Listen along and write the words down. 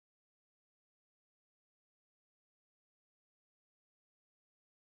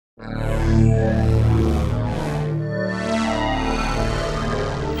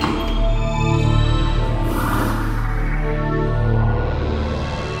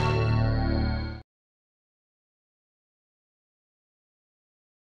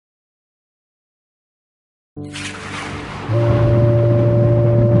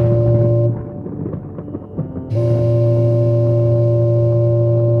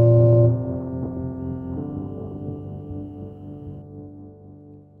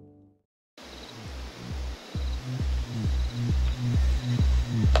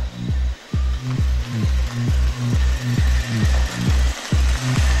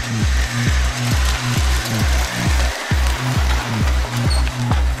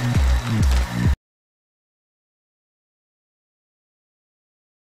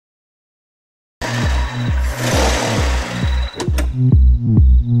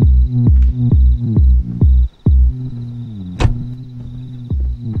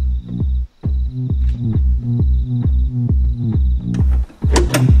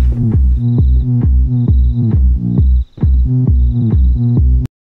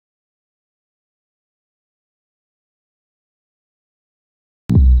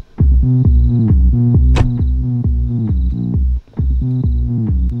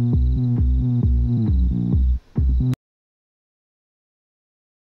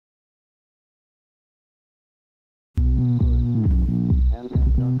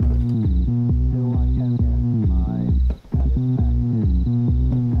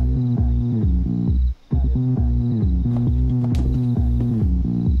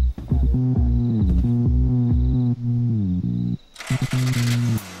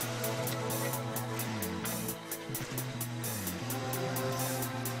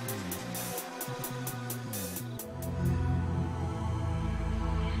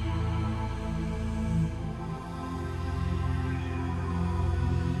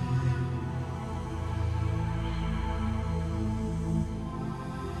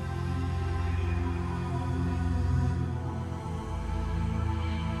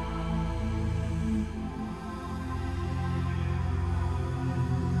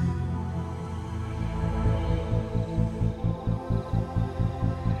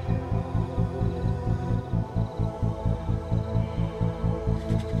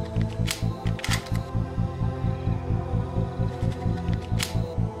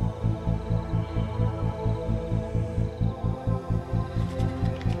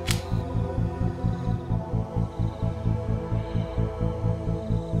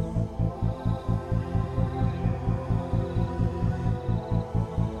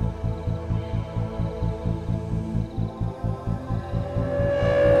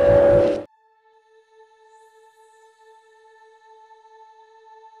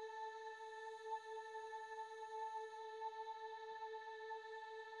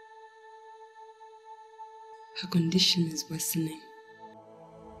Her condition is worsening.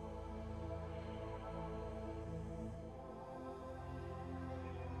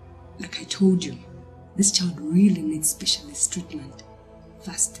 Like I told you, this child really needs specialist treatment.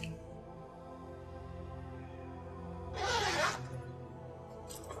 Fast.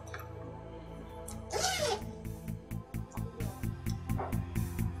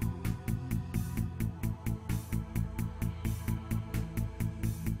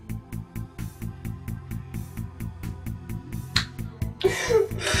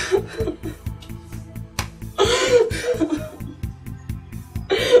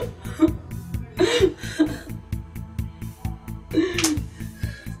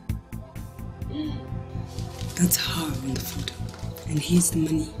 That's her on the photo. And here's the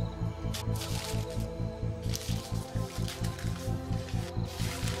money.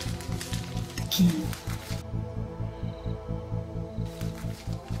 The key.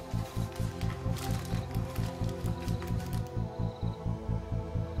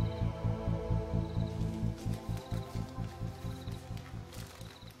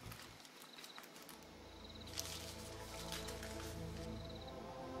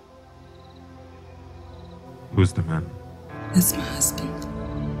 Who's the man? That's my husband.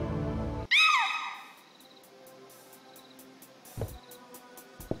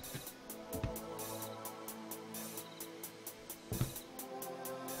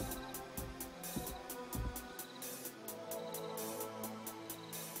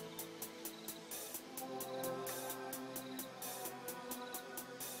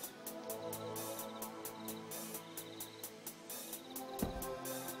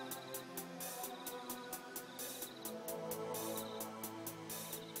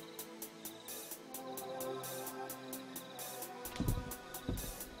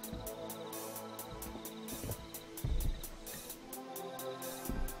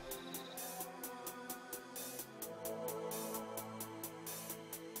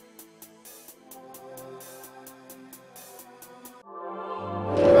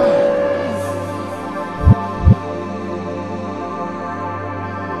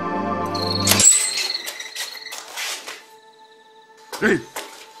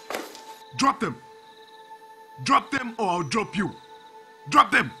 drop you.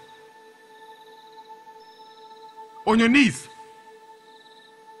 Drop them. On your knees.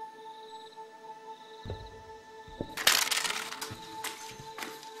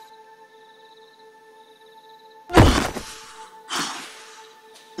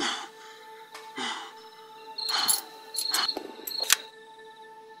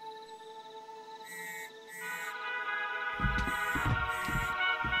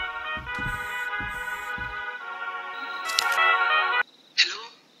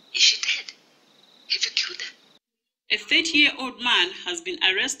 A 30-year-old man has been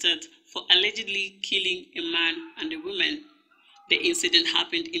arrested for allegedly killing a man and a woman. The incident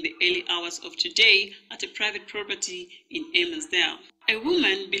happened in the early hours of today at a private property in Emmonsdale. A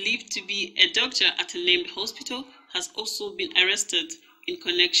woman believed to be a doctor at a named hospital has also been arrested in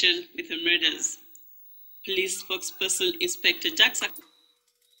connection with the murders. Police spokesperson Inspector Jackson